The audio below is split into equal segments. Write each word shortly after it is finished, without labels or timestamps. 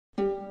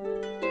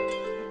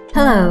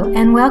Hello,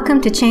 and welcome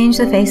to Change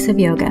the Face of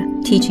Yoga,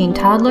 teaching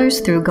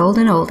toddlers through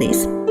golden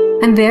oldies.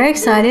 I'm very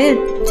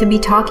excited to be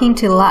talking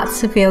to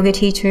lots of yoga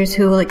teachers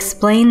who will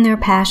explain their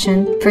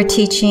passion for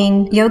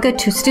teaching yoga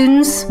to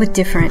students with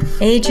different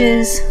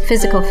ages,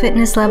 physical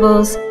fitness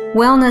levels,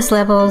 wellness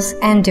levels,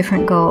 and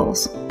different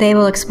goals. They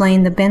will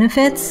explain the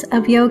benefits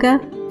of yoga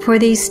for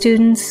these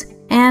students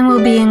and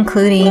will be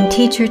including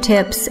teacher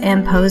tips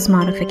and pose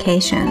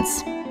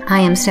modifications. I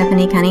am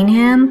Stephanie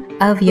Cunningham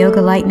of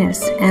Yoga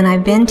Lightness, and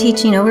I've been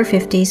teaching over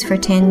 50s for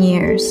 10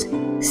 years.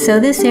 So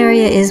this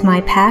area is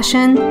my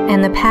passion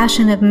and the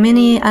passion of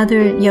many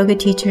other yoga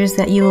teachers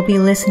that you will be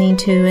listening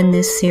to in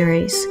this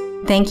series.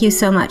 Thank you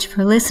so much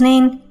for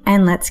listening,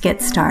 and let's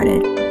get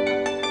started.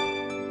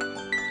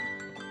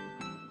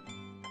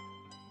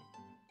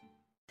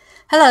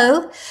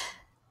 Hello,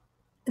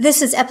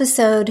 this is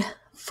episode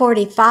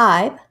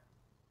 45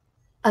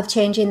 of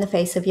Changing the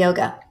Face of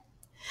Yoga.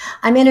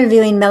 I'm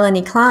interviewing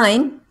Melanie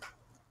Klein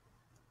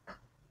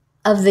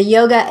of the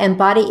Yoga and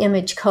Body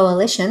Image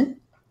Coalition.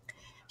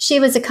 She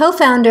was a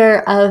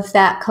co-founder of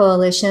that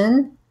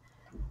coalition,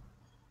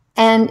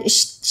 and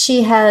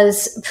she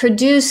has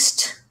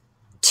produced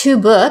 2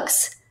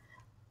 books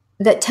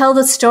that tell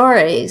the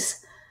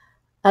stories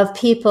of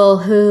people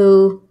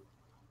who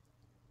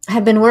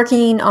have been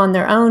working on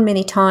their own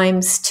many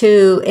times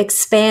to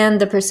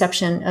expand the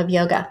perception of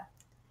yoga.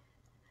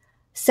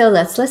 So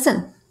let's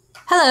listen.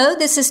 Hello,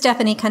 this is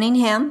Stephanie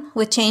Cunningham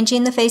with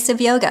Changing the Face of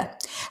Yoga,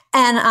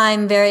 and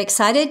I'm very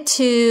excited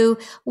to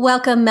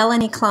welcome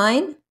Melanie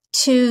Klein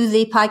to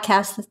the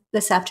podcast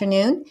this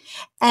afternoon.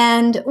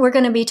 And we're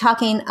going to be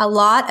talking a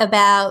lot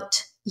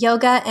about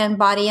yoga and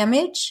body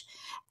image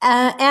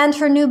and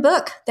her new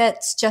book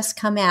that's just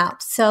come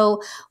out.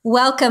 So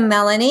welcome,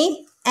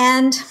 Melanie.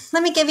 And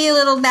let me give you a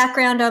little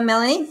background on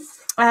Melanie.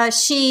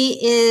 She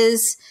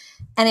is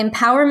an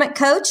empowerment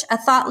coach, a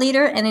thought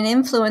leader, and an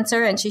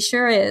influencer, and she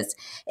sure is,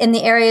 in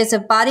the areas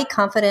of body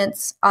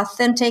confidence,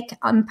 authentic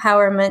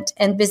empowerment,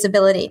 and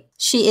visibility.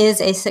 She is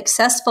a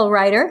successful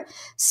writer,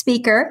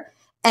 speaker,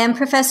 and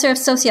professor of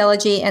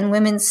sociology and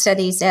women's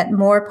studies at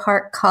Moore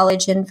Park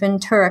College in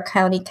Ventura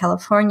County,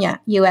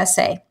 California,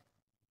 USA.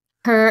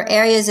 Her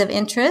areas of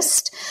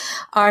interest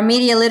are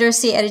media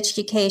literacy,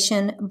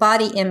 education,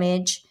 body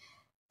image,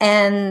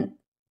 and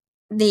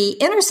the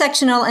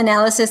intersectional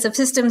analysis of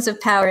systems of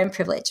power and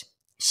privilege.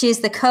 She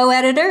is the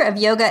co-editor of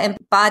Yoga and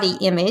Body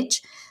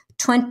Image,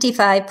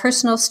 25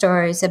 Personal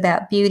Stories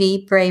About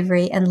Beauty,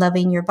 Bravery, and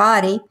Loving Your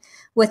Body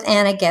with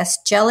Anna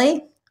Guest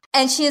Jelly.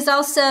 And she is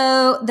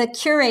also the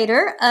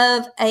curator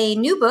of a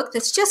new book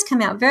that's just come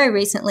out very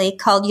recently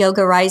called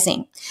Yoga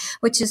Rising,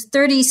 which is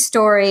 30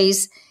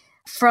 stories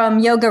from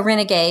yoga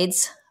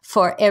renegades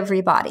for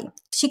everybody.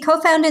 She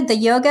co-founded the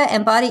Yoga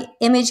and Body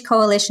Image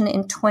Coalition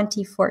in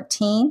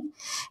 2014,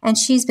 and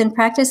she's been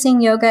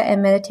practicing yoga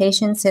and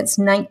meditation since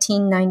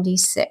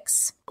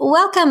 1996.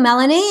 Welcome,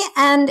 Melanie.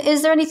 And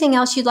is there anything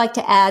else you'd like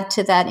to add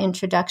to that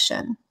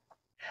introduction?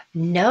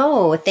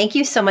 No, thank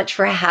you so much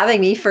for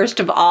having me. First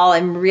of all,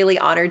 I'm really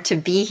honored to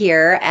be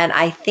here. And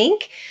I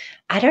think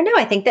that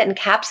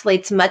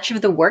encapsulates much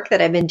of the work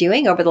that I've been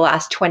doing over the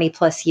last 20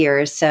 plus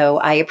years. So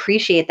I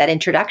appreciate that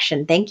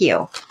introduction. Thank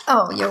you.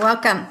 Oh, you're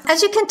welcome.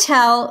 As you can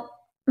tell,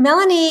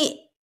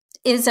 Melanie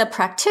is a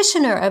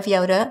practitioner of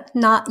yoga,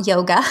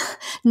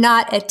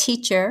 not a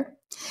teacher,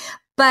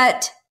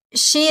 but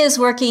she is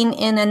working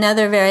in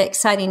another very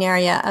exciting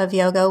area of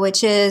yoga,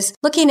 which is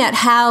looking at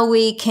how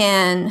we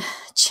can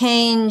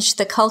change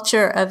the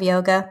culture of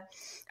yoga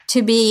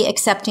to be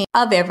accepting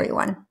of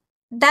everyone.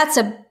 That's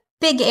a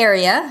big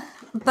area,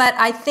 but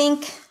I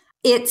think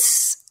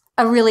it's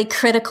a really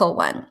critical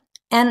one.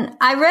 And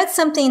I read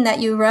something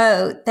that you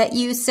wrote that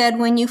you said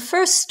when you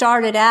first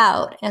started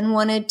out and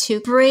wanted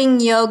to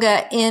bring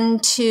yoga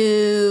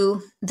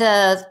into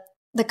the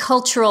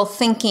cultural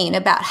thinking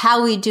about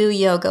how we do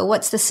yoga,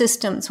 what's the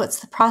systems, what's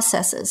the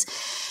processes,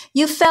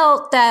 you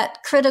felt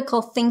that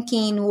critical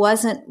thinking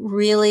wasn't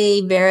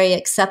really very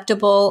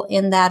acceptable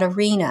in that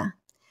arena.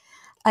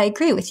 I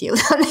agree with you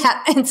on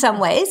that in some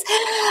ways.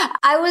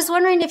 I was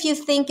wondering if you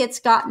think it's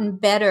gotten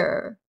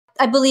better.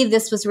 I believe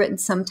this was written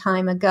some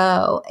time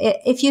ago.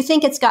 If you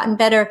think it's gotten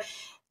better,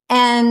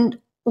 and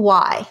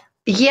why?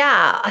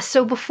 Yeah.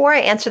 So before I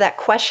answer that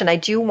question, I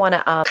do want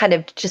to kind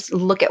of just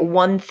look at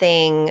one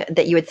thing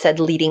that you had said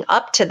leading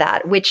up to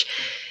that, which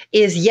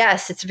is,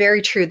 yes, it's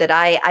very true that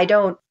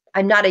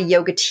I'm not a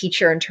yoga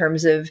teacher in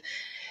terms of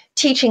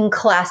teaching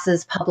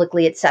classes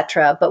publicly,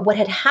 etc. But what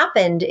had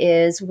happened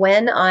is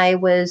when I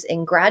was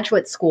in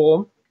graduate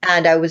school,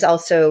 and I was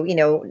also,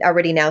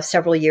 already now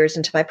several years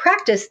into my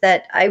practice,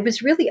 that I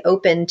was really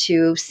open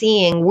to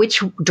seeing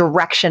which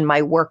direction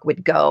my work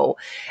would go.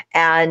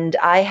 And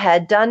I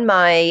had done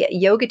my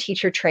yoga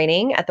teacher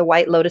training at the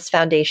White Lotus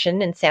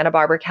Foundation in Santa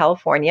Barbara,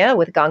 California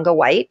with Ganga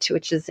White,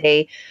 which is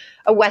a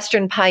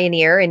Western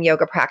pioneer in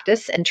yoga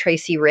practice, and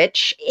Tracy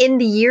Rich, in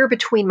the year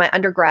between my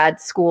undergrad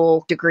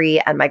school degree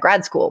and my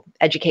grad school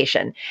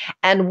education.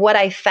 And what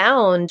I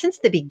found since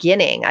the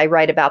beginning, I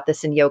write about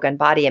this in Yoga and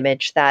Body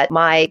Image, that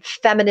my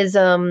feminine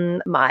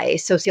feminism, my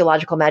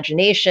sociological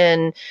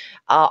imagination,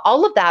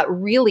 all of that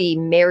really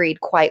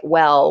married quite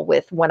well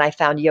with when I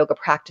found yoga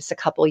practice a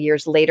couple of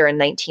years later in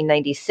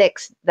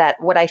 1996.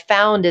 That what I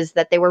found is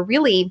that they were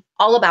really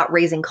all about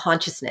raising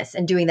consciousness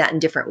and doing that in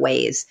different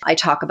ways. I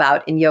talk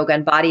about in yoga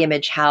and body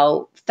image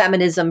how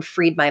feminism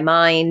freed my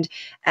mind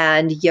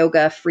and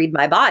yoga freed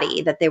my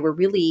body, that they were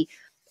really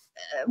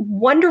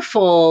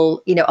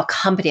wonderful,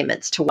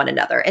 accompaniments to one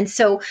another. And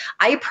so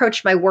I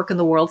approached my work in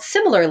the world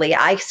similarly.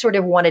 I sort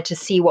of wanted to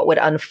see what would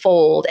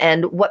unfold.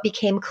 And what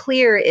became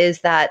clear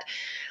is that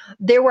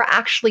there were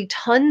actually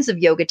tons of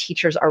yoga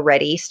teachers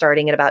already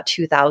starting in about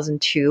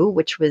 2002,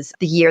 which was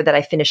the year that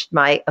I finished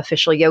my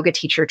official yoga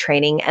teacher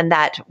training. And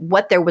that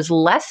what there was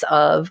less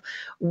of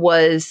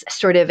was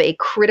sort of a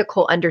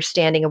critical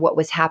understanding of what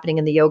was happening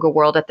in the yoga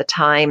world at the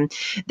time.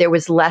 There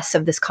was less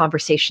of this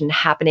conversation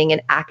happening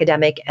in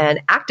academic and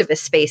activist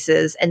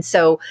spaces. And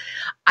so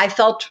I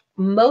felt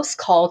most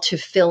called to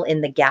fill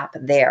in the gap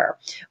there,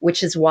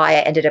 which is why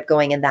I ended up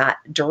going in that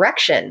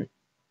direction.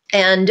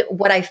 And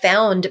what I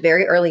found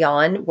very early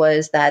on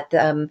was that,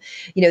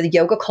 the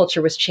yoga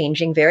culture was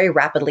changing very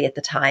rapidly at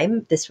the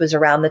time. This was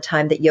around the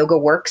time that Yoga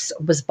Works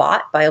was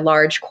bought by a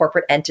large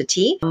corporate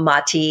entity.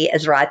 Mati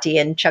Ezrati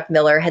and Chuck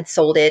Miller had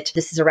sold it.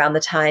 This is around the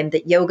time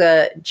that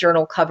yoga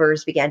journal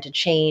covers began to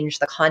change,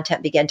 the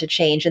content began to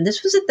change. And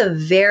this was at the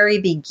very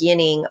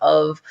beginning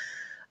of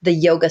the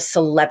yoga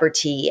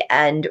celebrity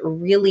and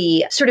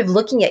really sort of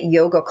looking at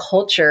yoga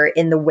culture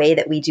in the way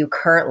that we do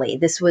currently.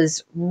 This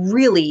was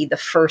really the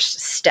first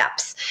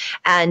steps.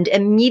 And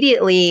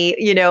immediately,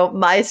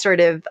 my sort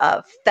of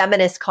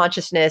feminist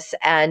consciousness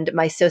and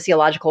my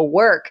sociological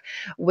work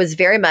was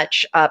very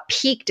much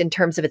piqued in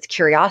terms of its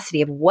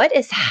curiosity of what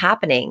is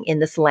happening in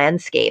this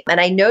landscape.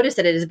 And I noticed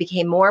that it has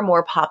become more and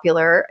more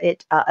popular.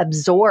 It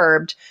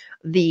absorbed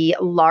the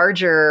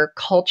larger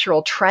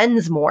cultural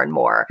trends more and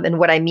more. And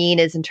what I mean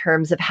is in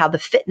terms of how the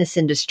fitness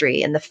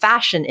industry and the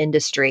fashion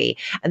industry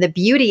and the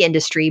beauty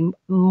industry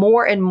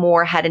more and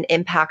more had an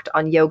impact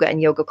on yoga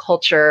and yoga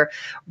culture,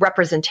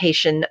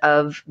 representation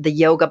of the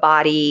yoga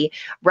body,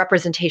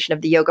 representation of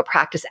the yoga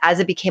practice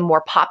as it became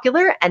more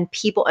popular and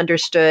people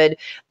understood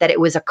that it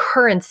was a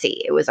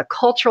currency. It was a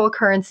cultural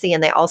currency,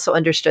 and they also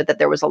understood that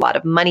there was a lot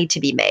of money to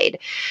be made.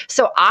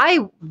 So I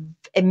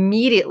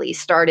immediately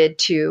started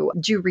to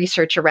do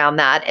research around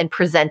that and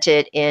present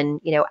it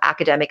in,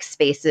 academic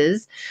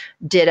spaces.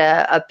 Did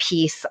a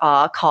piece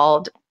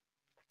called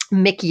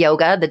Mick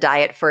Yoga, the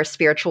Diet for a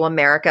Spiritual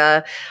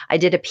America. I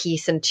did a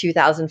piece in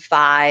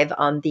 2005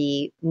 on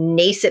the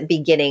nascent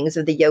beginnings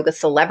of the yoga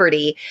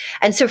celebrity.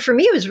 And so for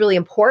me, it was really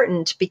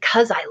important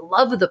because I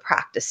love the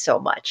practice so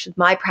much.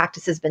 My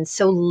practice has been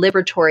so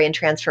liberatory and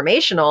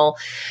transformational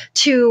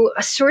to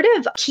sort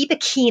of keep a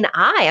keen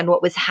eye on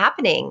what was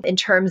happening in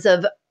terms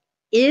of,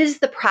 is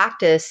the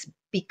practice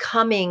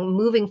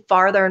moving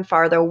farther and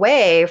farther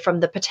away from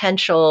the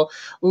potential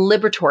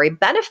liberatory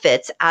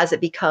benefits as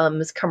it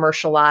becomes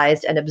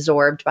commercialized and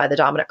absorbed by the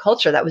dominant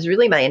culture? That was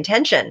really my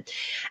intention.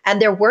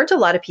 And there weren't a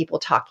lot of people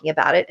talking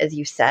about it, as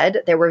you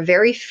said. There were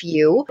very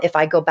few, if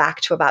I go back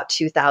to about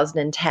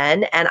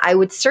 2010. And I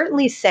would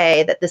certainly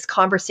say that this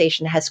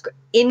conversation has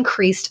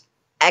increased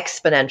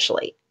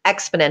exponentially.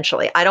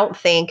 I don't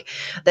think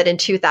that in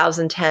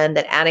 2010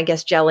 that Anna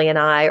Guest-Jelly and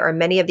I, or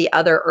many of the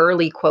other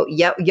early, quote,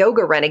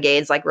 yoga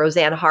renegades like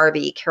Roseanne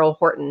Harvey, Carol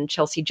Horton,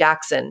 Chelsea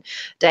Jackson,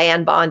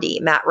 Diane Bondi,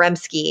 Matt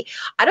Remski,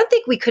 I don't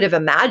think we could have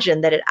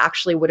imagined that it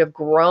actually would have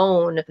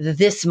grown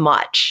this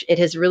much. It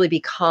has really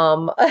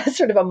become a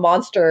sort of a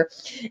monster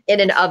in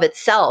and of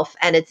itself.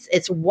 And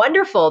it's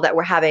wonderful that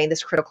we're having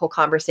this critical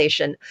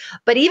conversation.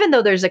 But even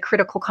though there's a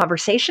critical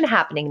conversation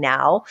happening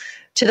now,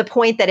 to the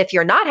point that if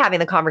you're not having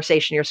the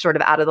conversation, you're sort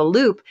of out of the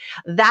loop,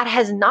 that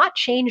has not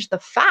changed the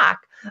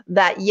fact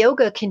that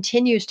yoga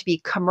continues to be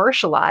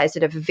commercialized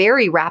at a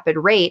very rapid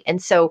rate.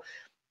 And so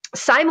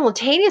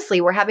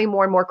simultaneously, we're having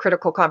more and more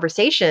critical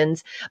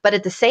conversations, but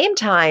at the same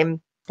time,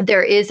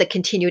 there is a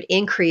continued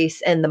increase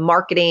in the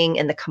marketing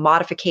and the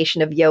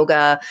commodification of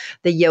yoga,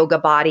 the yoga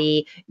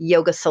body,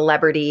 yoga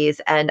celebrities.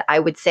 And I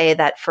would say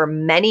that for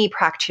many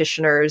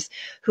practitioners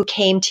who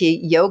came to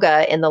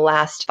yoga in the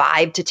last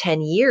 5 to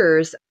 10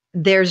 years,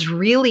 there's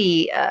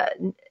really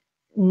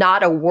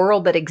not a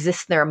world that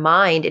exists in their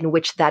mind in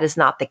which that is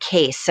not the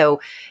case. So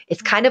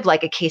it's kind of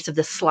like a case of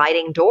the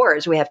sliding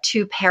doors. We have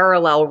two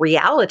parallel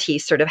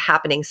realities sort of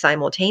happening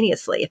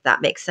simultaneously, if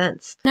that makes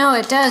sense. No,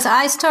 it does.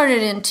 I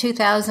started in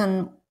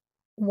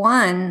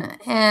 2001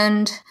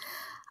 and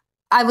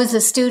I was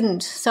a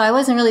student, so I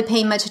wasn't really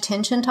paying much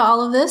attention to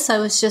all of this. I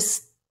was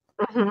just,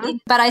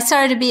 but I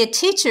started to be a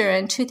teacher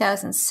in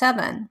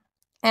 2007.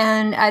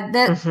 And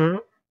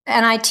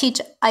I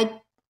teach,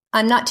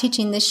 I'm not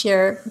teaching this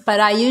year, but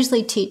I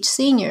usually teach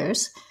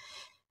seniors.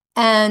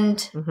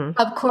 And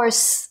of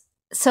course,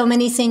 so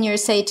many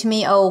seniors say to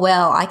me, oh,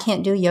 well, I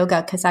can't do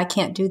yoga because I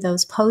can't do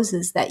those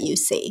poses that you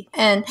see.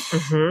 And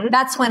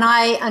that's when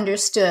I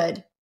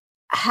understood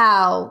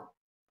how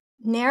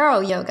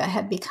narrow yoga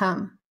had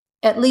become.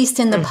 at least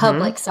in the Mm-hmm.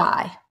 public's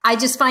eye. I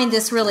just find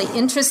this really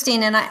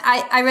interesting. And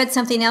I read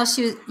something else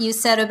you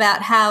said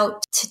about how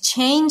to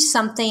change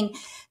something,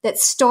 that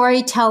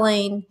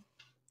storytelling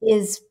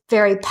is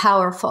very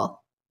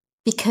powerful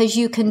because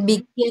you can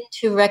begin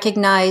to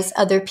recognize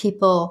other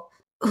people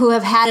who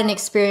have had an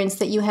experience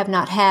that you have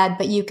not had,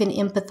 but you can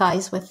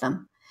empathize with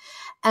them.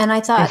 And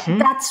I thought Mm-hmm.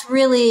 that's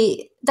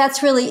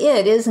really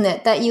it, isn't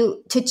it? That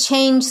to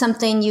change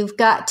something, you've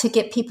got to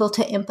get people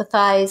to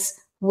empathize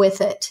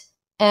with it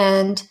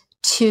and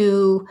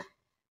to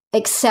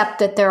accept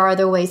that there are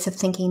other ways of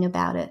thinking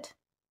about it.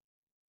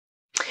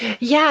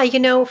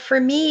 Yeah, for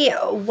me,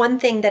 one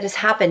thing that has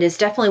happened is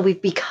definitely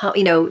we've become,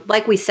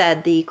 like we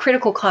said, the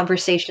critical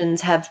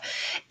conversations have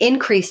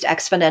increased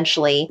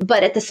exponentially,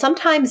 but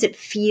sometimes it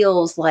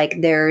feels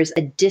like there's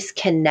a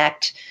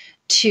disconnect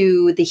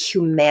to the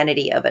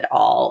humanity of it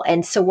all.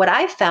 And so what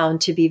I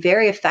found to be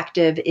very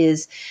effective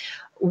is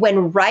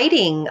when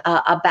writing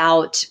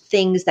about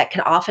things that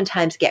can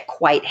oftentimes get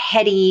quite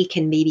heady,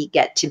 can maybe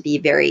get to be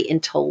very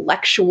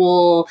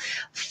intellectual,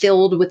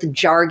 filled with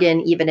jargon,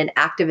 even in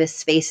activist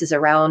spaces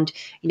around,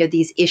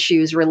 these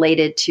issues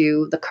related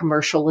to the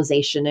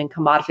commercialization and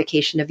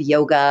commodification of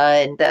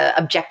yoga and the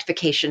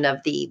objectification of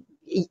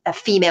a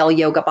female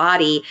yoga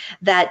body,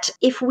 that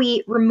if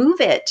we remove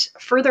it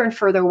further and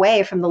further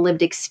away from the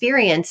lived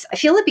experience, I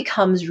feel it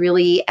becomes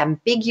really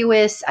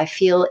ambiguous. I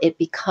feel it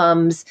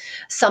becomes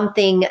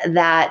something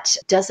that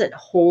doesn't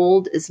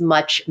hold as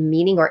much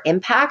meaning or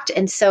impact.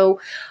 And so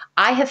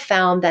I have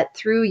found that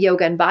through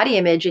yoga and body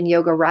image and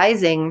yoga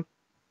rising,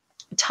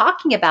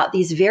 talking about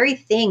these very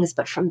things,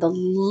 but from the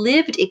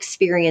lived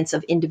experience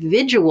of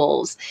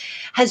individuals,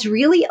 has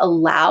really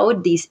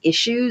allowed these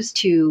issues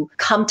to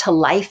come to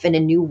life in a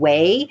new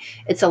way.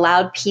 It's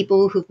allowed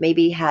people who've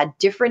maybe had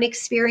different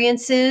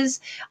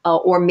experiences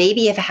or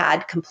maybe have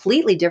had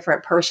completely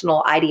different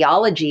personal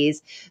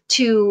ideologies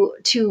to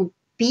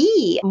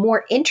be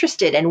more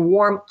interested and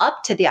warm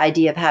up to the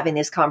idea of having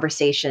these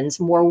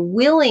conversations, more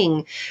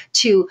willing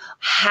to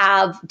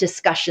have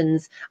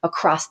discussions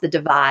across the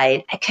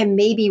divide. I can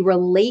maybe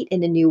relate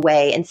in a new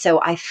way. And so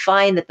I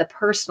find that the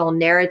personal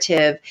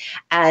narrative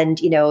and,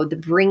 the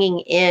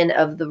bringing in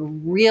of the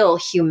real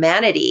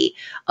humanity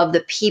of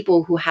the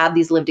people who have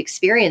these lived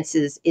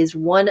experiences is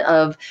one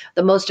of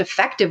the most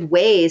effective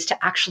ways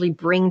to actually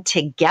bring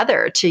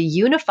together, to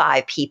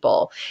unify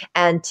people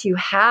and to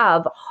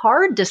have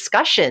hard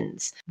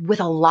discussions with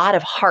a lot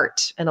of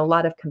heart and a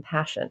lot of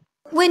compassion.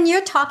 When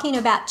you're talking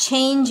about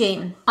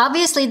changing,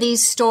 obviously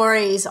these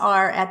stories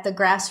are at the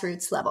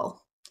grassroots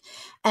level,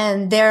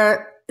 and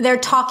they're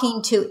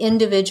talking to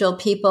individual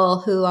people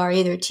who are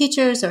either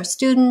teachers or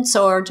students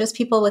or just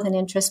people with an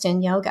interest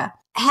in yoga.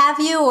 Have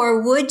you, or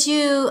would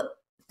you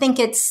think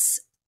it's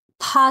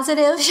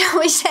positive, shall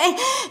we say,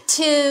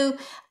 to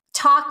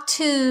talk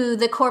to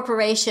the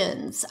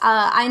corporations?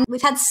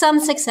 We've had some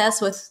success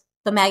with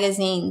the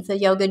magazines, the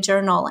Yoga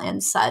Journal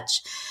and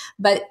such,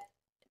 but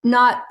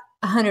not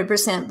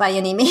 100% by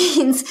any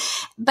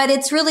means. But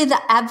it's really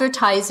the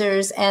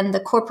advertisers and the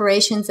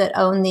corporations that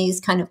own these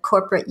kind of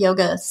corporate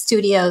yoga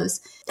studios.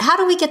 How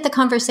do we get the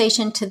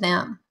conversation to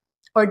them,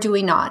 or do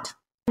we not?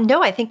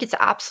 No, I think it's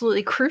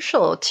absolutely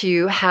crucial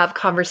to have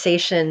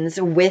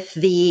conversations with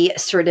the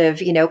sort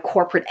of,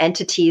 corporate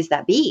entities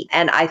that be.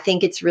 And I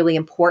think it's really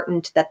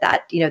important that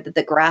that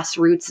the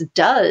grassroots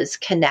does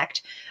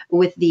connect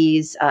with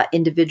these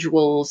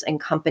individuals and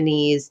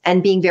companies,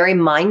 and being very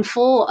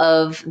mindful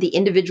of the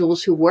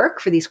individuals who work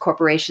for these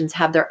corporations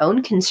have their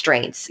own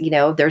constraints.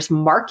 There's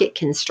market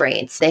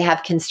constraints. They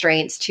have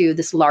constraints to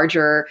this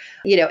larger,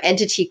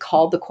 entity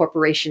called the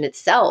corporation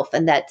itself.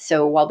 And that,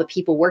 so while the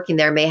people working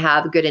there may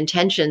have good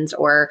intentions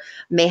or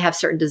may have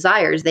certain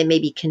desires, they may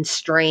be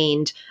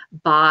constrained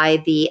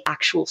by the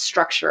actual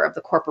structure of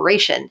the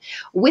corporation.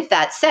 With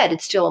that said,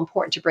 it's still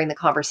important to bring the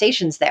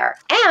conversations there,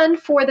 and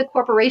for the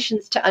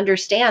corporations to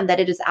understand that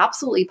it is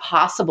absolutely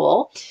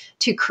possible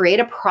to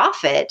create a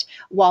profit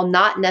while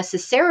not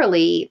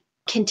necessarily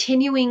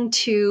continuing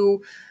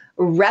to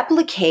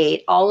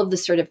replicate all of the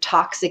sort of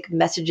toxic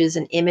messages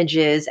and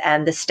images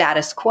and the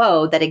status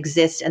quo that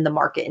exists in the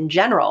market in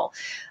general.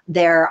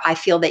 I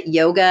feel that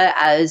yoga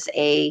as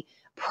a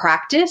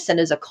practice and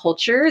as a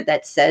culture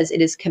that says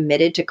it is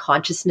committed to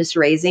consciousness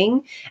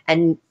raising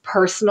and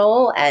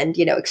personal and,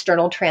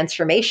 external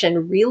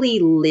transformation really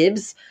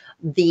lives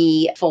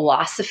the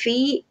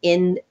philosophy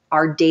in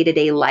our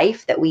day-to-day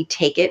life, that we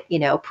take it,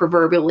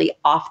 proverbially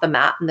off the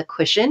mat and the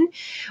cushion,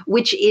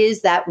 which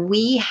is that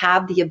we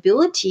have the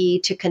ability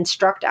to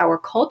construct our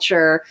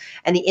culture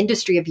and the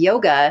industry of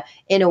yoga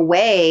in a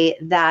way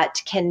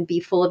that can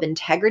be full of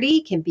integrity,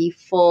 can be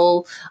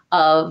full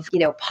of,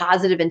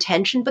 positive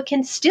intention, but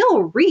can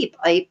still reap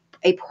a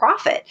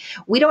profit.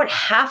 We don't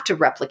have to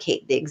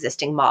replicate the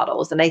existing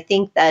models. And I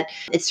think that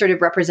it sort of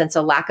represents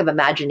a lack of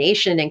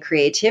imagination and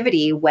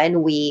creativity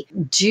when we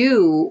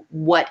do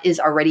what is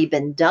already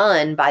been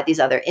done by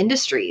these other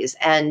industries.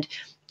 And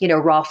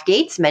Rolf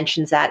Gates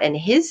mentions that in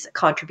his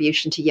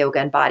contribution to yoga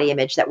and body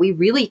image, that we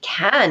really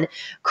can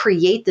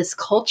create this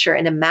culture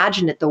and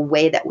imagine it the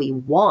way that we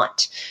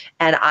want.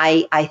 And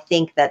I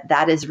think that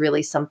that is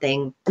really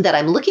something that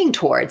I'm looking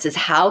towards, is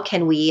how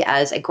can we,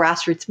 as a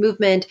grassroots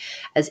movement,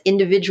 as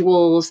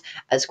individuals,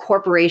 as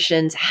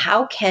corporations,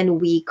 how can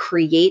we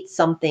create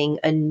something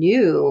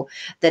anew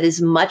that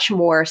is much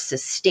more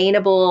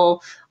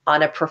sustainable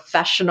on a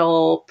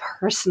professional,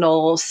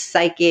 personal,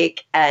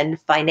 psychic, and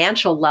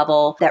financial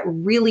level, that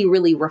really,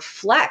 really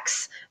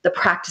reflects the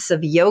practice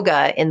of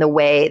yoga in the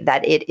way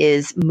that it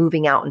is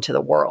moving out into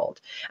the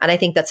world. And I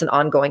think that's an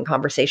ongoing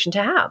conversation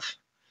to have.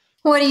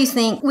 What do you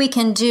think we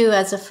can do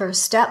as a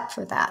first step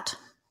for that?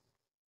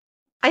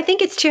 I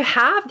think it's to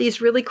have these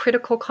really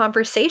critical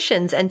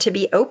conversations and to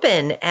be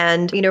open,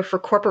 and, for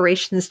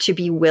corporations to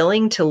be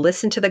willing to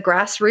listen to the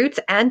grassroots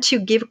and to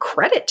give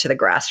credit to the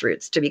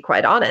grassroots, to be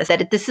quite honest,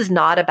 that this is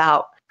not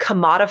about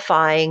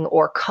commodifying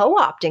or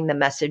co-opting the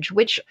message,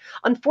 which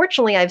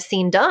unfortunately I've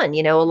seen done.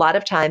 A lot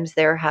of times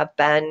there have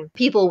been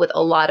people with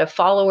a lot of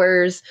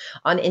followers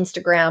on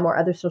Instagram or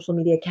other social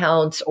media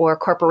accounts, or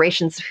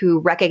corporations who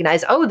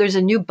recognize, oh, there's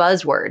a new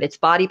buzzword, it's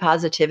body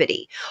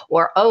positivity,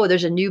 or, oh,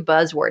 there's a new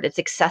buzzword, it's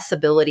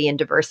accessibility and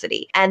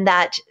diversity. And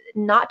that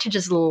not to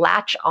just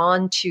latch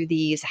on to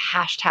these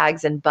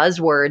hashtags and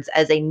buzzwords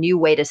as a new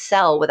way to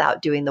sell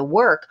without doing the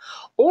work,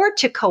 or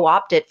to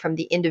co-opt it from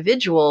the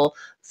individual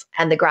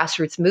and the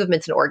grassroots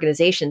movements and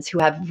organizations who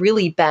have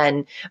really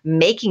been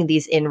making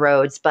these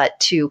inroads, but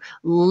to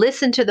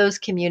listen to those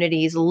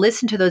communities,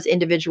 listen to those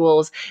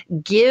individuals,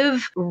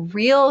 give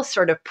real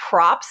sort of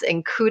props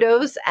and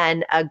kudos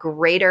and a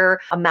greater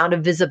amount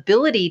of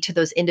visibility to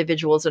those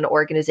individuals and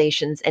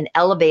organizations, and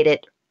elevate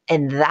it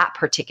in that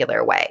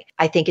particular way.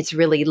 I think it's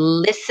really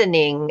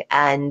listening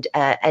and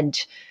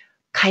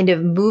kind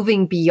of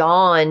moving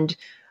beyond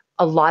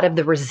a lot of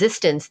the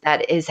resistance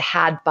that is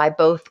had by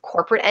both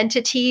corporate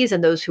entities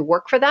and those who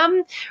work for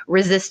them,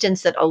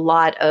 resistance that a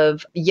lot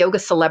of yoga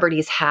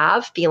celebrities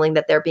have, feeling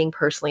that they're being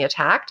personally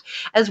attacked,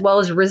 as well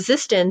as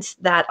resistance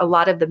that a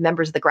lot of the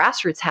members of the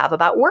grassroots have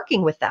about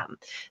working with them,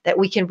 that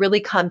we can really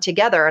come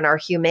together in our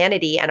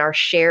humanity and our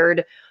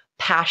shared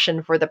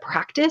passion for the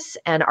practice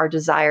and our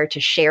desire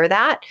to share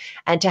that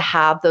and to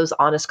have those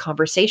honest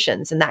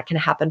conversations. And that can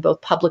happen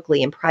both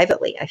publicly and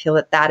privately. I feel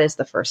that that is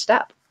the first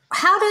step.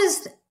 How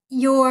does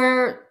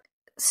your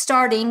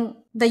starting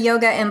the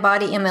Yoga and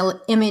Body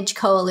Image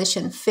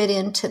Coalition fit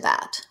into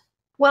that?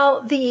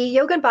 Well, the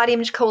Yoga and Body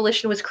Image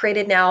Coalition was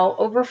created now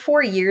over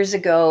 4 years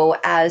ago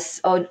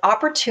as an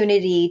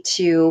opportunity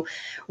to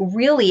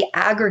really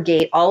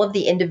aggregate all of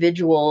the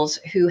individuals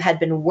who had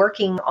been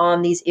working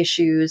on these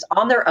issues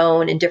on their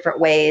own in different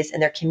ways in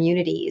their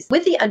communities,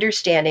 with the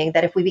understanding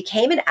that if we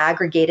became an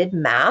aggregated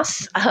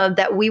mass,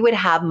 that we would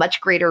have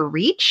much greater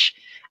reach,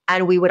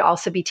 and we would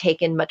also be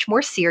taken much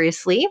more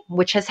seriously,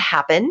 which has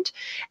happened,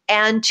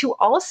 and to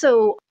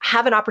also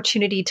have an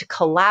opportunity to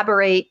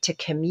collaborate, to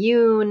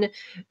commune,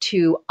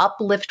 to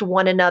uplift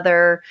one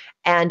another,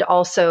 and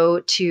also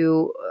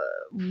to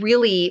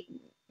really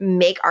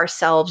make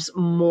ourselves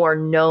more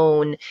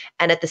known,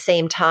 and at the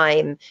same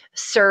time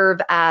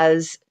serve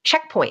as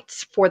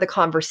checkpoints for the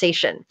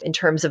conversation in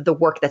terms of the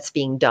work that's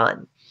being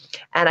done.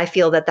 And I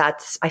feel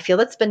that's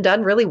been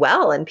done really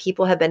well. And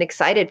people have been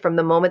excited from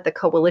the moment the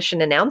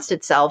coalition announced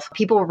itself.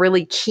 People were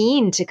really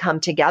keen to come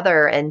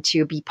together and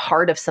to be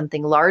part of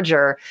something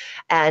larger.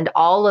 And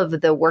all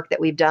of the work that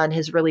we've done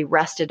has really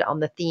rested on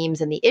the themes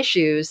and the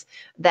issues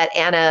that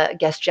Anna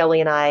Guest-Jelly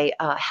and I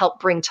helped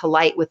bring to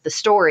light with the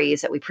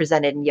stories that we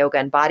presented in Yoga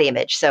and Body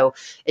Image. So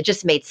it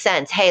just made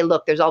sense. Hey,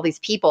 look, there's all these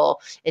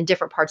people in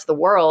different parts of the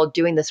world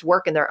doing this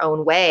work in their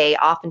own way,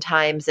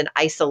 oftentimes in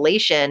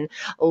isolation.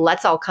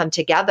 Let's all come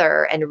together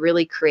and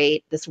really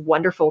create this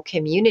wonderful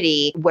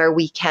community where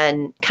we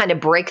can kind of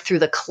break through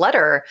the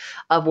clutter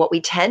of what we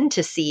tend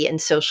to see in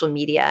social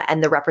media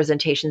and the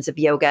representations of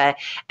yoga,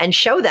 and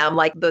show them,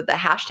 like the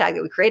hashtag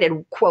that we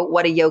created, quote,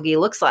 what a yogi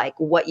looks like,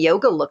 what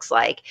yoga looks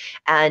like,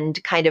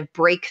 and kind of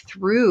break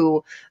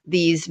through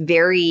these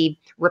very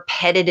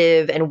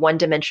repetitive and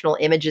one-dimensional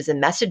images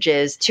and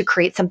messages to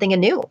create something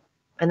anew.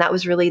 And that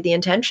was really the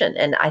intention.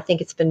 And I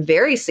think it's been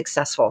very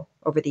successful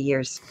over the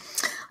years.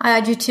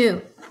 I do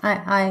too.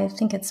 I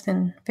think it's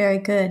been very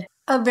good.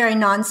 A very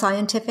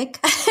non-scientific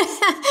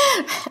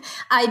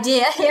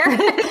idea here.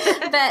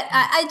 But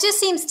it just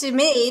seems to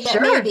me that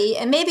Sure.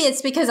 maybe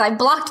it's because I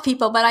blocked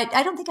people, but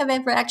I don't think I've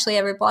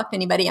ever blocked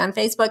anybody on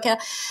Facebook.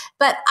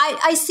 But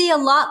I see a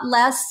lot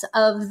less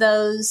of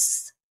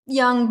those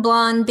young,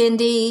 blonde,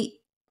 bendy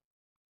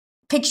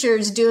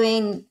pictures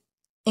doing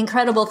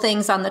incredible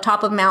things on the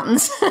top of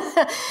mountains.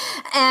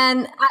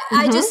 And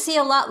I just see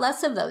a lot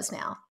less of those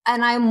now.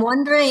 And I'm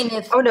wondering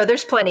if... Oh, no,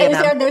 there's plenty of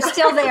them. They're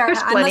still there. There's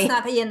I plenty. must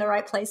not be in the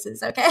right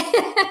places, okay?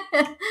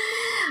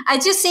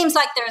 It just seems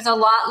like there's a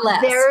lot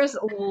less. There's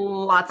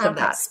lots of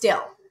that.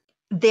 Still.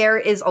 There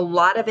is a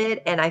lot of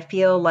it, and I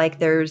feel like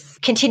there's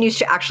continues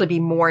to actually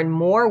be more and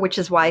more, which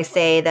is why I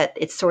say that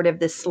it's sort of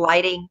this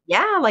sliding,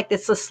 like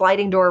this a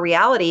sliding door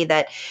reality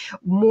that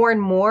more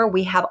and more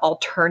we have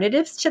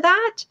alternatives to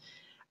that,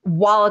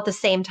 while at the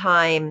same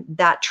time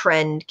that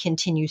trend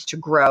continues to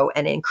grow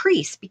and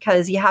increase,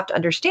 because you have to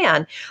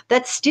understand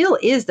that still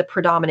is the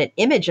predominant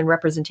image and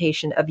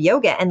representation of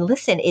yoga. And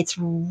listen, it's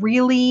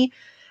really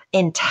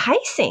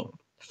enticing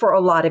for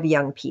a lot of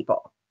young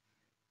people.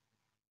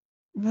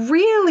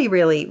 Really,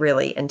 really,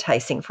 really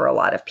enticing for a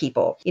lot of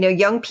people.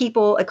 Young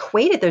people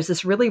equate it. There's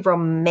this really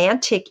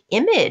romantic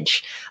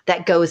image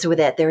that goes with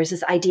it. There's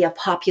this idea of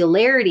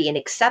popularity and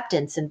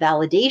acceptance and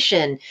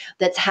validation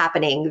that's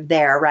happening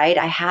there, right?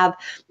 I have,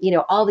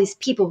 all these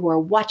people who are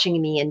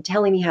watching me and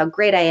telling me how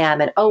great I am,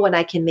 and and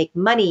I can make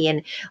money,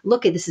 and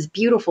look at this is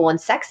beautiful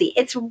and sexy.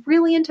 It's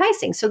really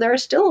enticing. So there are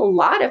still a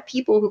lot of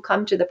people who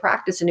come to the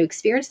practice and who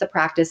experience the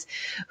practice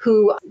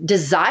who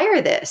desire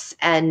this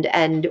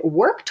and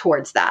work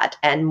towards that,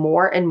 and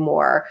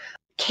more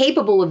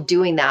capable of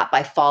doing that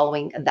by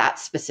following that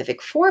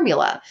specific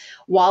formula.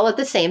 While at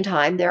the same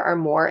time, there are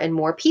more and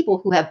more people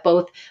who have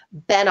both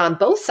been on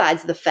both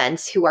sides of the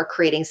fence who are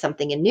creating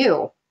something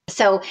new.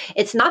 So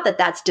it's not that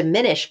that's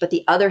diminished, but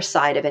the other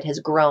side of it has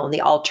grown.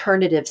 The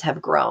alternatives have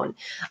grown.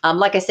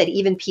 Like I said,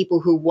 even people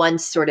who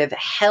once sort of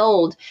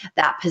held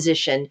that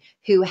position,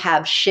 who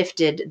have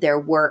shifted their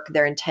work,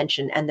 their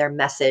intention, and their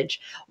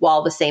message, while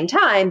at the same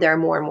time, there are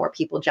more and more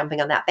people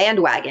jumping on that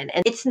bandwagon.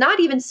 And it's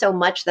not even so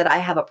much that I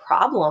have a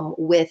problem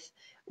with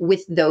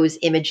those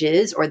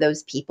images or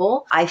those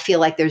people. I feel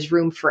like there's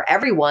room for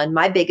everyone.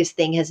 My biggest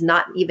thing has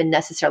not even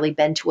necessarily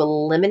been to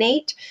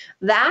eliminate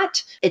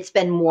that. It's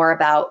been more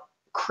about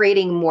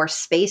creating more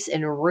space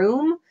and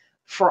room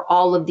for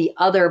all of the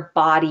other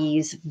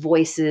bodies,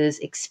 voices,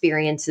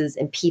 experiences,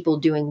 and people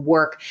doing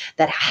work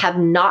that have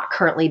not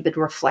currently been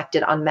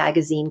reflected on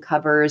magazine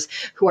covers,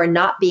 who are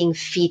not being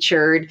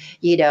featured,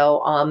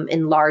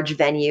 in large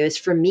venues.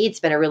 For me,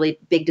 it's been a really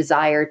big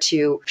desire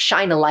to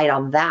shine a light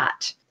on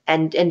that.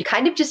 And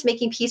kind of just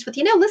making peace with,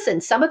 listen,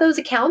 some of those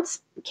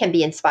accounts can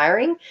be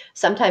inspiring.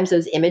 Sometimes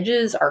those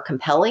images are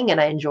compelling and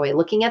I enjoy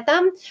looking at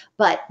them,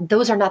 but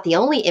those are not the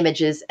only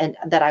images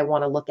that I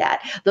want to look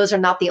at. Those are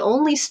not the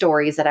only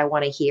stories that I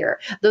want to hear.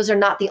 Those are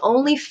not the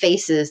only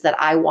faces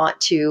that I want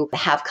to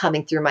have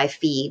coming through my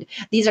feed.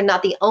 These are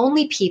not the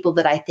only people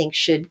that I think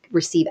should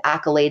receive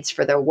accolades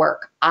for their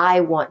work.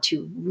 I want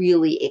to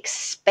really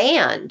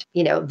expand,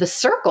 the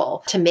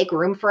circle to make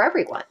room for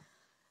everyone.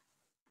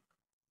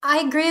 I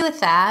agree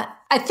with that.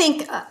 I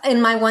think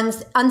in my one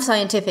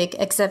unscientific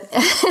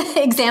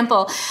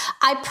example,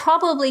 I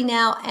probably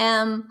now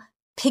am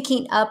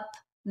picking up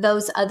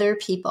those other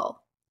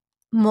people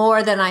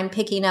more than I'm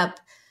picking up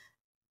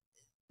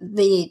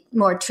the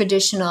more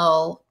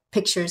traditional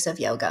pictures of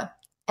yoga.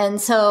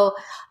 And so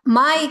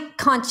my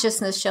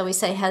consciousness, shall we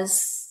say,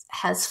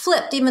 has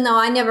flipped, even though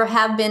I never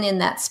have been in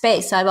that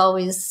space.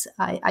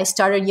 I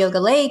started yoga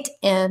late,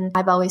 and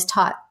I've always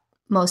taught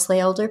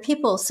mostly older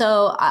people.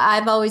 So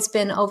I've always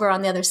been over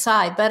on the other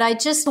side. But I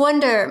just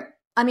wonder,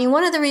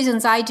 one of the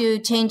reasons I do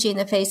Changing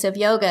the Face of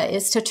Yoga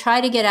is to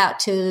try to get out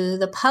to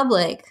the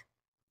public,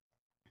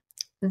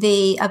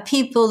 the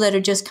people that are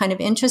just kind of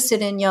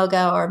interested in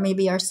yoga, or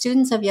maybe are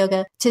students of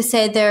yoga, to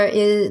say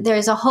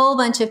there's a whole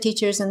bunch of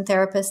teachers and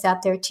therapists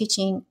out there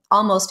teaching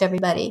almost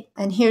everybody,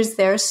 and here's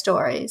their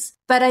stories.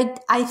 But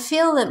I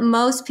feel that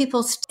most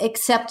people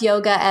accept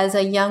yoga as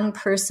a young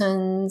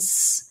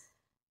person's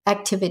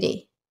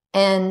activity,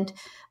 and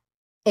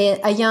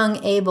a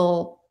young,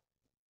 able,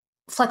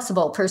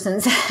 flexible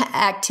person's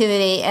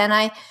activity. And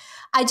I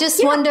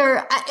just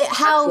wonder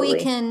how absolutely.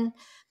 we can,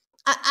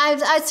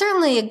 I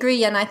certainly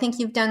agree. And I think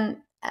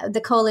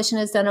the coalition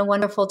has done a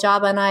wonderful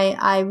job, and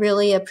I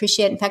really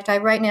appreciate. In fact, I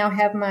right now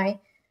have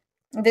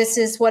 "This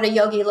is what a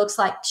yogi looks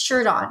like"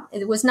 shirt on.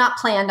 It was not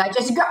planned. I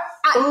just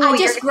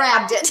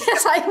grabbed it.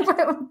 It's like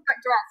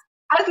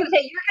I was going to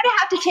say, you're going to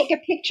have to take a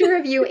picture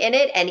of you in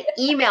it and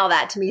email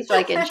that to me so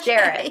I can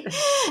share it.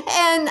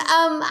 And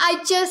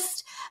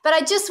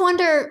I just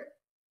wonder,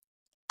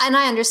 and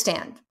I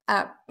understand,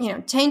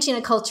 changing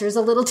a culture is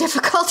a little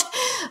difficult,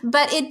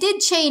 but it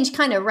did change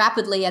kind of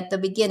rapidly at the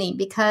beginning,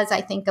 because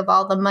I think of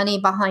all the money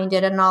behind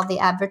it and all the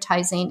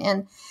advertising.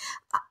 And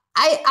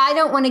I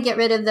don't want to get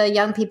rid of the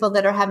young people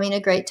that are having a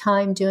great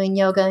time doing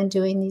yoga and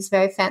doing these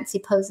very fancy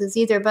poses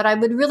either, but I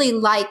would really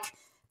like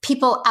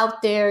people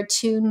out there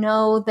to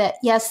know that,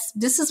 yes,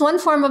 this is one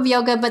form of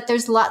yoga, but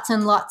there's lots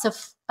and lots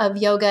of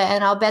yoga,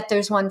 and I'll bet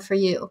there's one for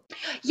you.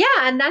 Yeah,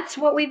 and that's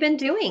what we've been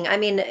doing.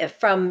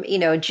 From,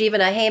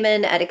 Jivana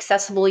Heyman at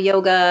Accessible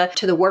Yoga,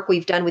 to the work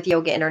we've done with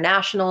Yoga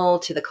International,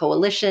 to the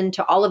coalition,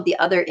 to all of the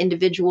other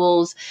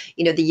individuals,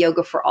 the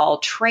Yoga for All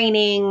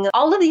training,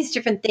 all of these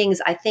different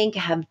things, I think,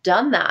 have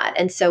done that.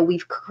 And so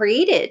we've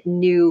created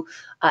new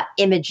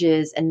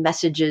images and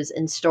messages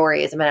and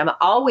stories. I mean, I'm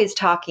always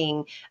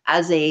talking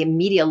as a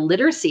media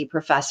literacy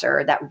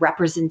professor that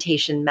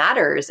representation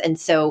matters. And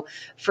so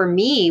for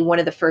me, one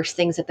of the first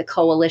things that the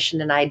coalition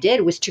and I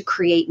did was to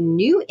create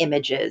new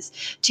images,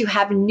 to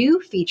have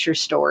new feature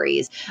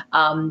stories,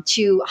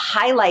 to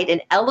highlight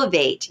and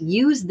elevate,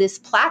 use this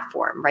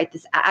platform, right?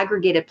 This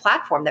aggregated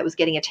platform that was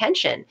getting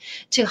attention,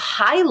 to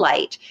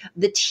highlight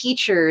the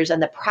teachers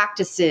and the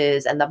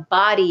practices and the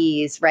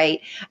bodies,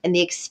 right? And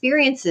the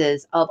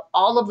experiences of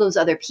all of those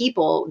other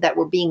people that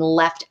were being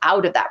left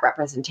out of that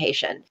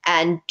representation.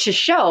 And to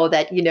show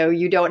that,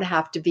 you don't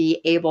have to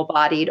be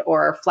able-bodied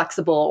or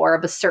flexible or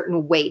of a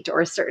certain weight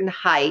or a certain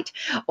height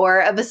or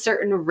of a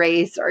certain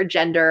race or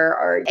gender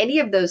or any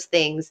of those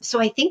things. So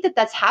I think that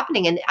that's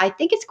happening. And I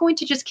think it's going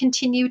to just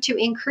continue to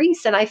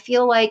increase. And I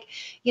feel like,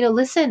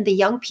 listen, the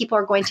young people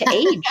are going to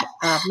age.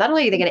 Not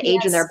only are they going to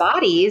age in their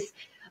bodies,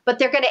 but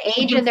they're going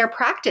to age in their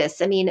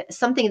practice. I mean,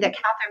 something that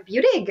Catherine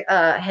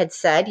Budig had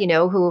said,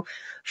 who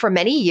for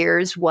many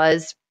years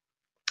was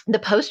the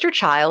poster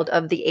child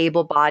of the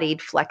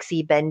able-bodied,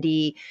 flexy,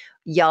 bendy,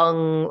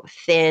 young,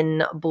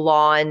 thin,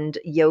 blonde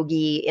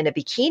yogi in a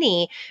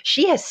bikini.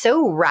 She has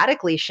so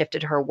radically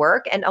shifted her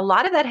work. And a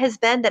lot of that has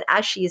been that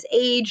as she's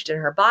aged and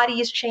her body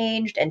has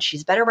changed and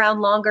she's been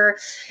around longer,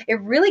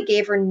 it really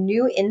gave her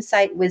new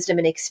insight, wisdom,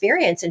 and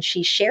experience. And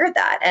she shared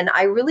that. And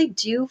I really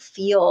do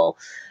feel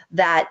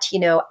that,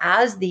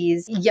 as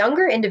these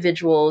younger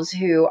individuals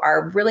who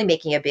are really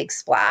making a big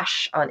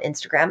splash on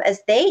Instagram,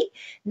 as they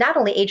not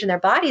only age in their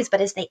bodies, but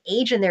as they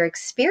age in their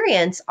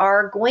experience,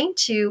 are going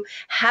to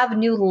have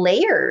new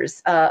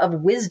layers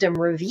of wisdom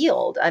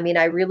revealed. I mean,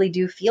 I really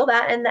do feel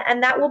that, and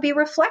that will be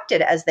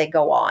reflected as they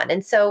go on.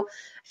 And so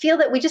I feel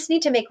that we just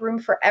need to make room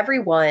for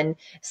everyone,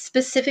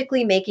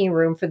 specifically making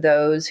room for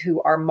those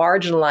who are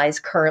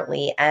marginalized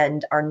currently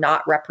and are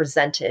not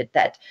represented.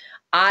 That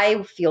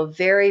I feel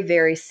very,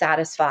 very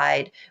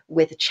satisfied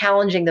with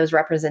challenging those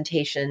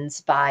representations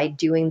by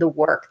doing the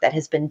work that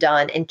has been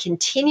done and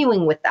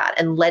continuing with that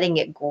and letting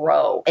it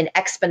grow in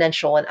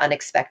exponential and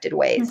unexpected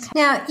ways.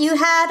 Now, you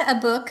had a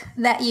book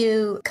that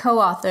you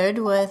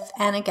co-authored with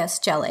Anna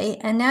Guest-Jelly,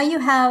 and now you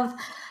have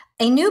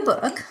a new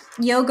book,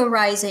 Yoga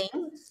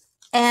Rising,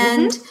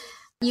 and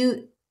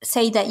you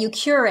say that you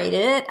curated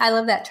it. I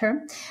love that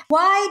term.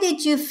 Why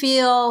did you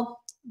feel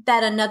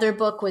that another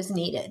book was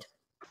needed?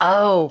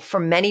 Oh,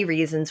 for many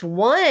reasons.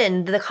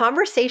 One, the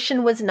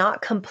conversation was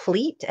not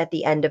complete at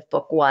the end of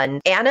book one.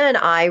 Anna and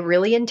I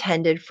really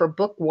intended for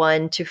book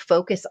one to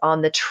focus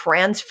on the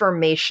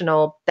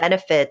transformational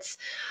benefits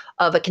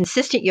of a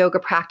consistent yoga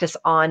practice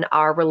on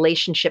our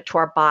relationship to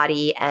our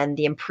body and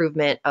the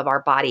improvement of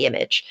our body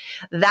image.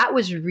 That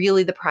was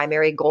really the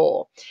primary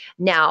goal.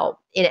 Now,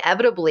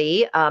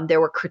 inevitably, there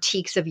were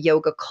critiques of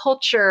yoga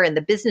culture and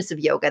the business of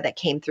yoga that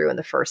came through in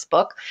the first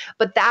book,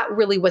 but that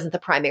really wasn't the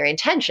primary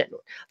intention.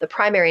 The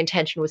primary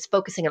intention was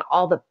focusing on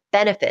all the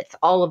benefits,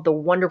 all of the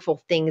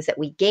wonderful things that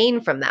we gain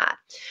from that.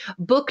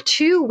 Book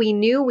two, we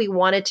knew we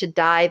wanted to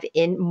dive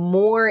in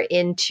more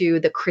into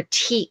the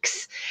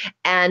critiques.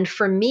 And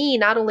for me,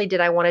 not only did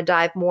I want to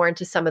dive more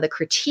into some of the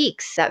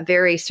critiques, that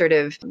very sort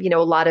of, a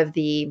lot of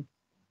the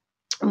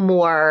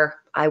more,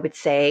 I would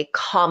say,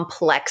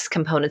 complex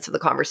components of the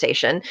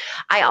conversation,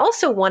 I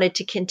also wanted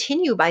to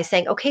continue by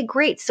saying, okay,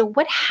 great. So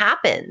what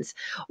happens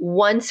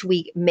once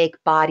we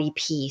make body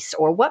peace,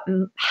 or what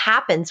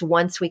happens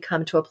once we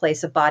come to a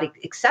place of body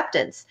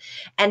acceptance?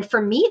 And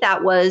for me,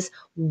 that was,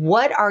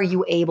 what are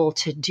you able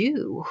to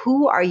do?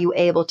 Who are you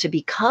able to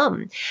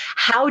become?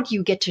 How do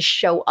you get to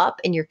show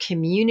up in your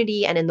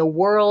community and in the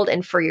world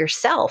and for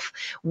yourself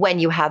when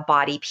you have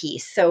body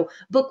peace? So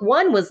book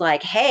one was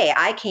like, hey,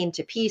 I came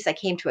to peace. I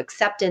came to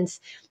acceptance.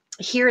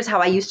 Here's how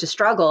I used to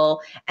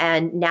struggle,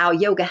 and now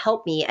yoga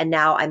helped me, and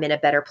now I'm in a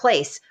better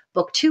place.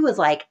 Book two is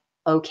like,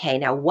 okay,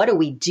 now what do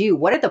we do?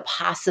 What are the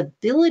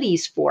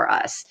possibilities for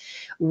us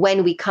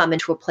when we come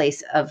into a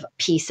place of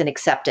peace and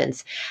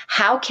acceptance?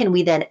 How can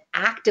we then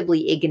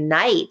actively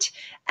ignite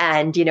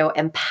and,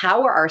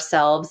 empower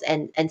ourselves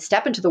and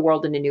step into the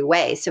world in a new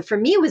way? So for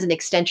me, it was an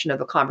extension of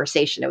the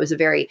conversation. It was a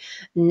very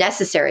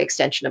necessary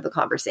extension of the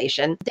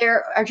conversation.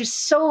 There are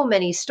just so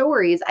many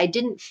stories. I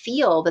didn't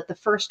feel that the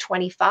first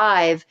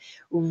 25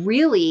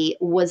 really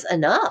was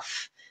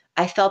enough.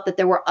 I felt that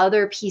there were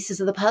other pieces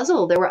of the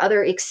puzzle. There were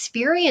other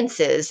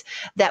experiences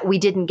that we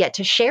didn't get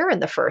to share in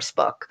the first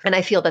book. And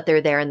I feel that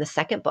they're there in the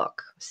second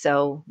book.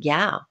 So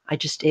yeah,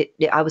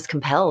 I was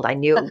compelled. I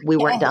knew we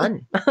weren't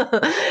done.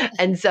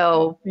 And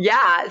so,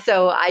 yeah,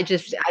 so I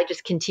just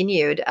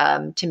continued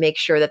to make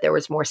sure that there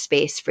was more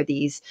space for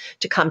these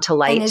to come to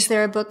light. And is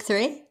there a book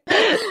three?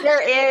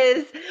 There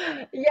is.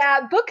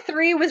 Yeah, book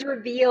three was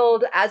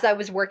revealed as I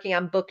was working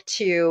on book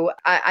two.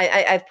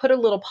 I've put a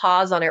little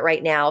pause on it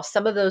right now.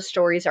 Some of those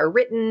stories are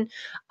written,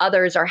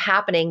 others are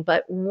happening.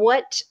 But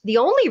the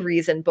only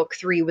reason book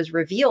three was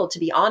revealed, to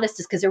be honest,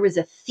 is because there was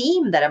a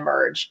theme that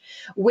emerged,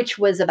 which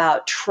was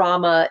about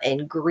trauma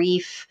and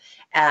grief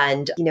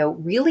and,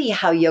 really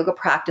how yoga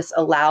practice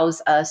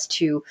allows us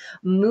to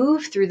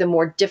move through the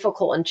more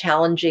difficult and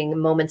challenging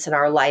moments in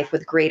our life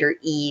with greater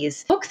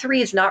ease. Book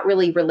 3 is not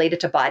really related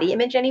to body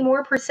image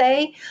anymore per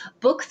se.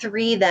 Book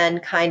 3 then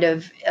kind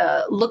of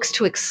looks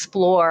to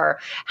explore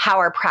how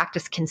our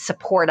practice can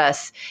support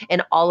us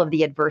in all of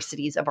the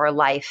adversities of our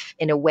life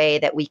in a way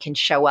that we can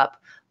show up,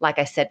 like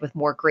I said, with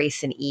more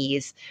grace and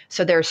ease.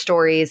 So there are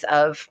stories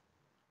of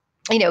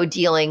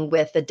dealing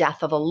with the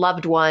death of a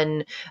loved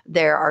one.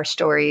 There are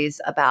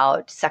stories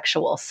about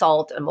sexual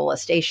assault and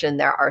molestation.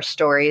 There are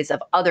stories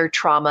of other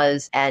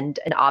traumas and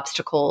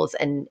obstacles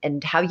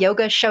and how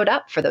yoga showed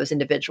up for those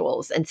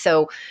individuals. And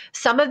so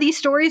some of these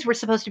stories were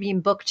supposed to be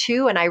in book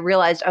 2. And I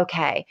realized,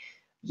 okay,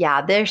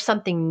 yeah, there's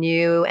something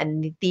new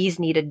and these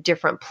need a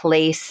different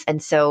place.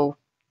 And so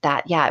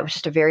it was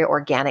just a very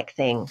organic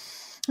thing.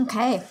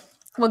 Okay.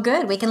 Well,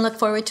 good. We can look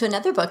forward to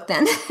another book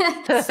then.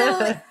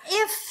 So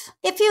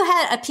if you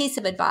had a piece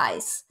of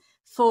advice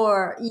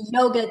for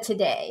yoga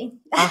today,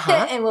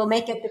 and we'll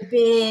make it the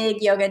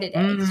big yoga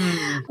today,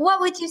 what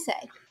would you say?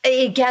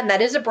 Again,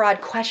 that is a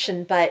broad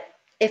question, but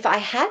if I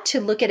had to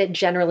look at it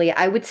generally,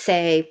 I would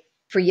say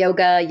for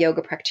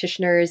yoga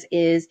practitioners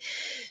is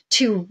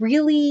to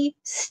really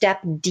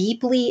step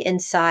deeply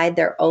inside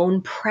their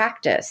own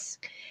practice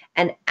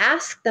and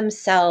ask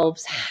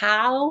themselves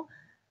how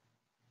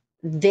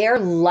their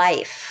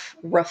life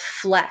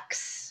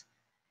reflects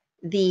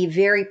the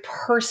very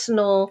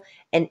personal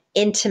and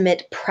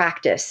intimate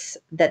practice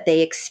that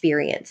they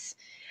experience.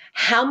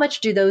 How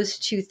much do those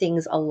two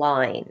things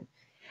align?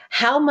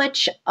 How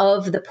much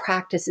of the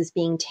practice is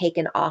being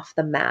taken off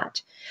the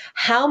mat?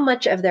 How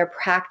much of their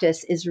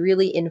practice is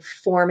really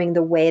informing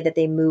the way that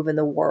they move in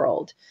the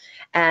world?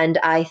 And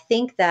I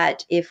think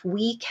that if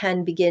we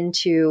can begin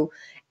to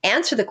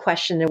answer the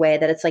question in a way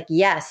that it's like,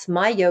 yes,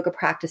 my yoga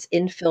practice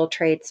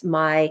infiltrates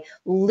my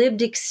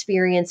lived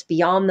experience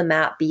beyond the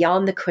mat,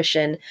 beyond the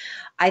cushion,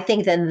 I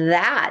think then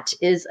that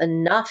is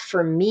enough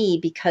for me,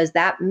 because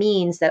that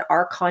means that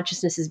our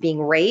consciousness is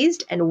being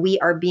raised and we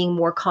are being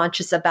more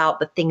conscious about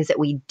the things that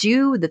we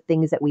do, the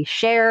things that we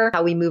share,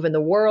 how we move in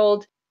the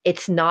world.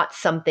 It's not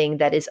something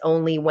that is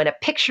only when a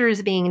picture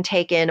is being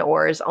taken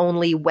or is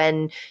only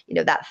when,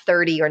 that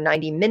 30 or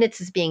 90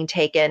 minutes is being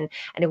taken.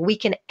 And if we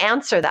can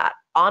answer that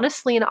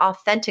honestly and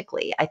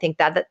authentically, I think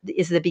that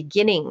is the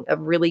beginning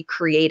of really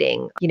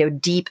creating,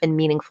 deep and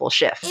meaningful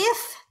shifts.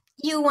 If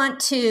you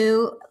want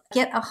to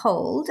get a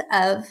hold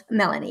of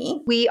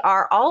Melanie, we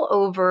are all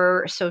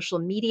over social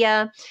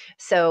media.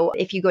 So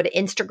if you go to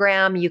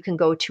Instagram, you can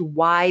go to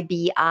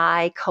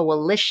YBI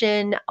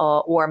Coalition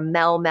or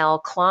Mel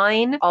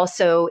Klein.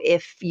 Also,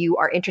 if you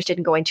are interested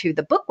in going to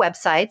the book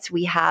websites,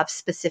 we have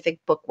specific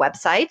book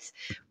websites.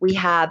 We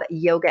have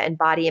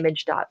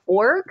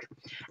yogaandbodyimage.org,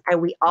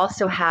 and we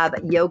also have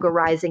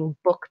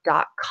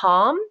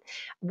yogarisingbook.com.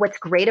 What's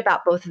great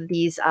about both of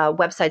these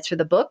websites for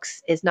the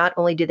books is not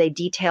only do they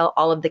detail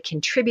all of the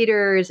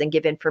contributors and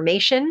give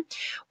information,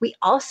 we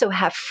also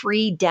have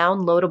free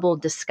downloadable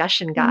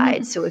discussion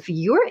guides. So if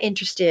you're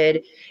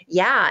interested,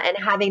 in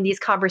having these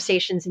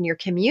conversations in your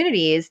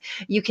communities,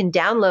 you can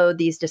download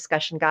these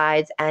discussion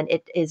guides, and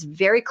it is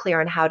very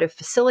clear on how to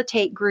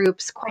facilitate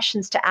groups,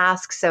 questions to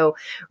ask. So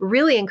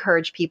really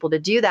encourage people to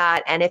do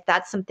that. And if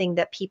that's something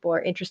that people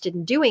are interested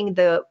in doing,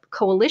 the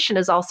coalition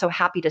is also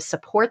happy to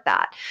support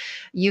that.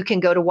 You can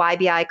go to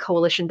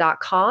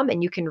ybicoalition.com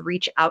and you can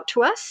reach out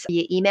to us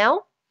via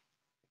email.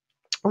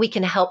 We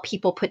can help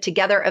people put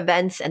together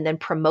events and then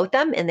promote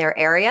them in their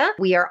area.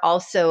 We are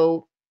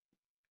also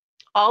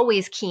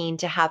always keen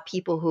to have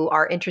people who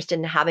are interested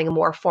in having a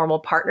more formal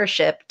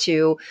partnership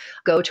to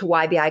go to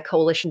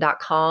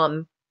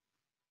ybicoalition.com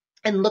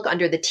and look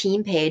under the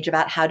team page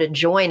about how to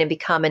join and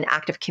become an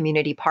active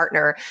community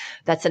partner.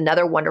 That's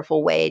another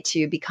wonderful way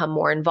to become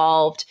more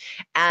involved.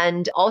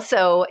 And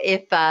also,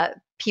 if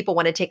people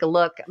want to take a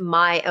look,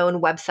 my own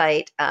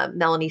website,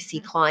 Melanie C.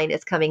 Klein,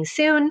 is coming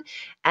soon.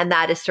 And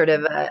that is sort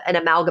of an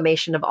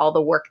amalgamation of all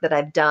the work that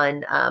I've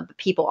done. But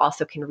people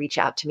also can reach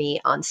out to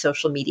me on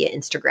social media.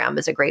 Instagram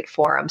is a great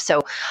forum.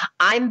 So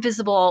I'm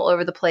visible all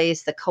over the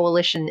place. The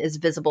coalition is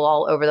visible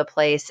all over the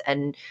place,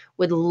 and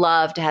would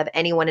love to have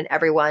anyone and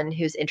everyone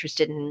who's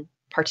interested in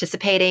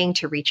participating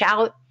to reach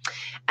out.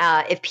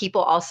 If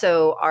people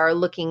also are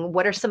looking,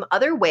 what are some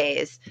other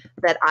ways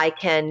that I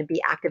can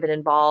be active and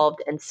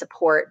involved and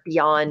support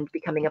beyond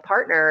becoming a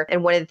partner?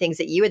 And one of the things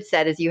that you had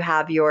said is you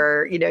have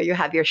your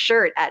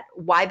shirt at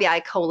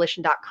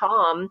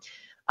ybicoalition.com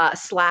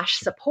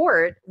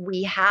 /support.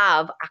 We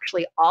have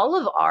actually all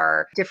of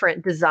our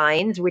different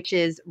designs, which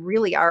is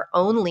really our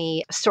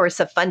only source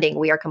of funding.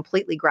 We are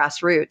completely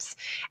grassroots.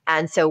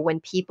 And so when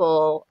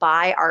people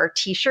buy our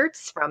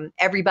t-shirts from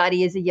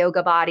Everybody is a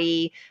Yoga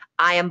Body,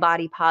 I am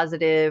body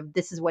positive,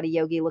 this is what a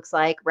yogi looks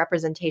like,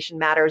 representation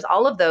matters,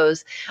 all of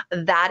those,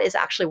 that is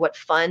actually what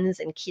funds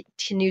and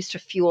continues to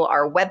fuel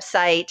our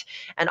website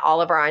and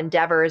all of our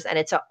endeavors. And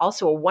it's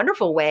also a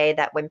wonderful way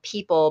that when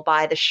people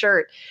buy the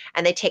shirt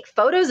and they take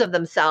photos of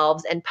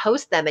themselves and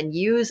post them and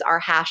use our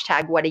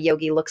hashtag what a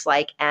yogi looks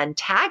like and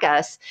tag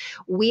us,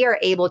 we are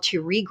able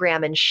to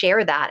regram and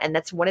share that. And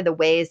that's one of the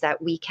ways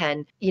that we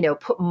can,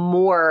 put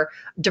more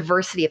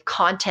diversity of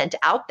content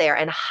out there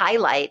and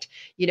highlight,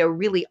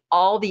 really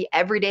all the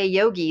everyday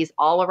yogis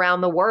all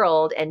around the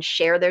world and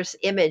share their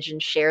image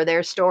and share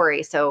their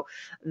story. So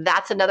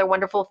that's another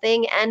wonderful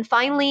thing. And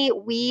finally,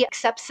 we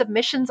accept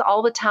submissions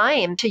all the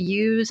time to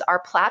use our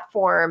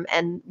platform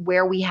and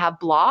where we have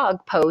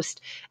blog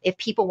posts. If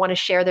people want to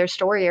share their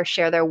story or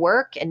share their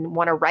work and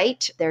want to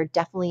write, they're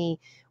definitely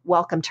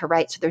welcome to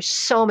write. So there's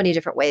so many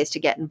different ways to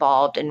get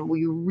involved, and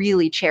we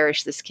really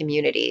cherish this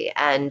community,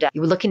 and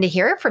we're looking to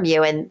hear from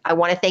you. And I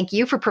want to thank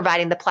you for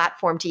providing the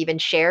platform to even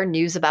share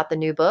news about the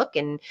new book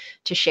and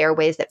to share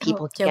ways that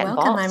people can get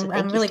welcome. involved.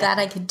 I'm really glad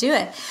I could do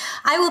it.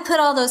 I will put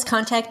all those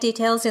contact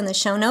details in the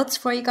show notes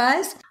for you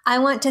guys. I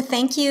want to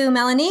thank you,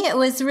 Melanie. It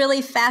was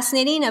really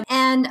fascinating.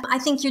 And I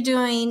think you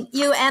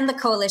and the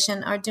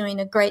coalition are doing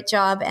a great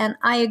job. And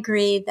I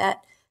agree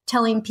that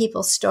telling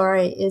people's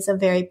story is a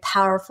very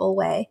powerful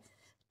way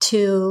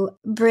to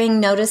bring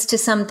notice to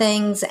some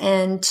things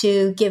and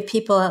to give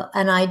people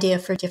an idea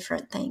for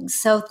different things.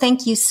 So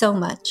thank you so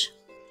much.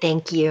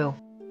 Thank you.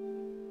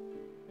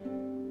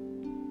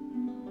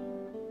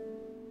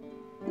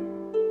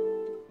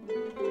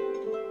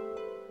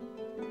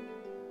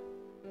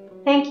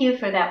 Thank you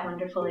for that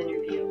wonderful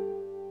interview.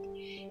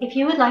 If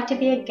you would like to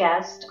be a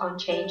guest on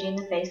Changing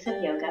the Face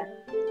of Yoga,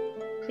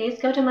 please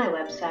go to my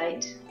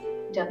website,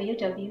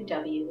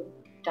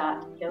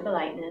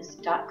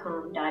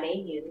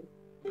 www.yogalightness.com.au,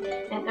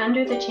 and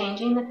under the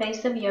Changing the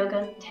Face of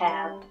Yoga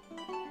tab,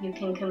 you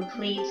can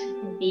complete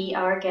Be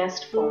Our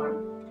Guest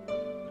form.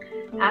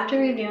 After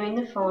reviewing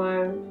the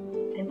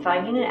form and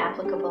finding it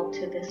applicable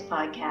to this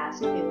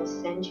podcast, we will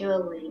send you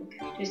a link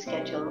to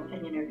schedule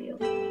an interview.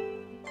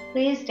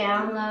 Please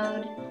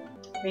download,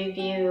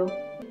 review,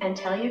 and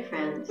tell your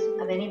friends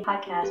of any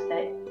podcasts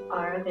that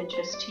are of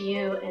interest to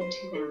you and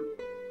to them.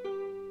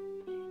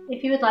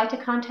 If you would like to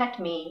contact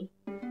me,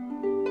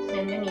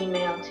 send an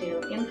email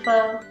to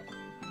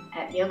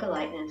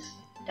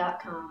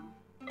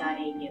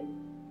info@yogalightness.com.au.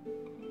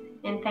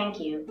 And thank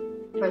you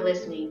for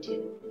listening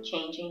to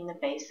Changing the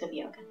Face of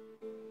Yoga.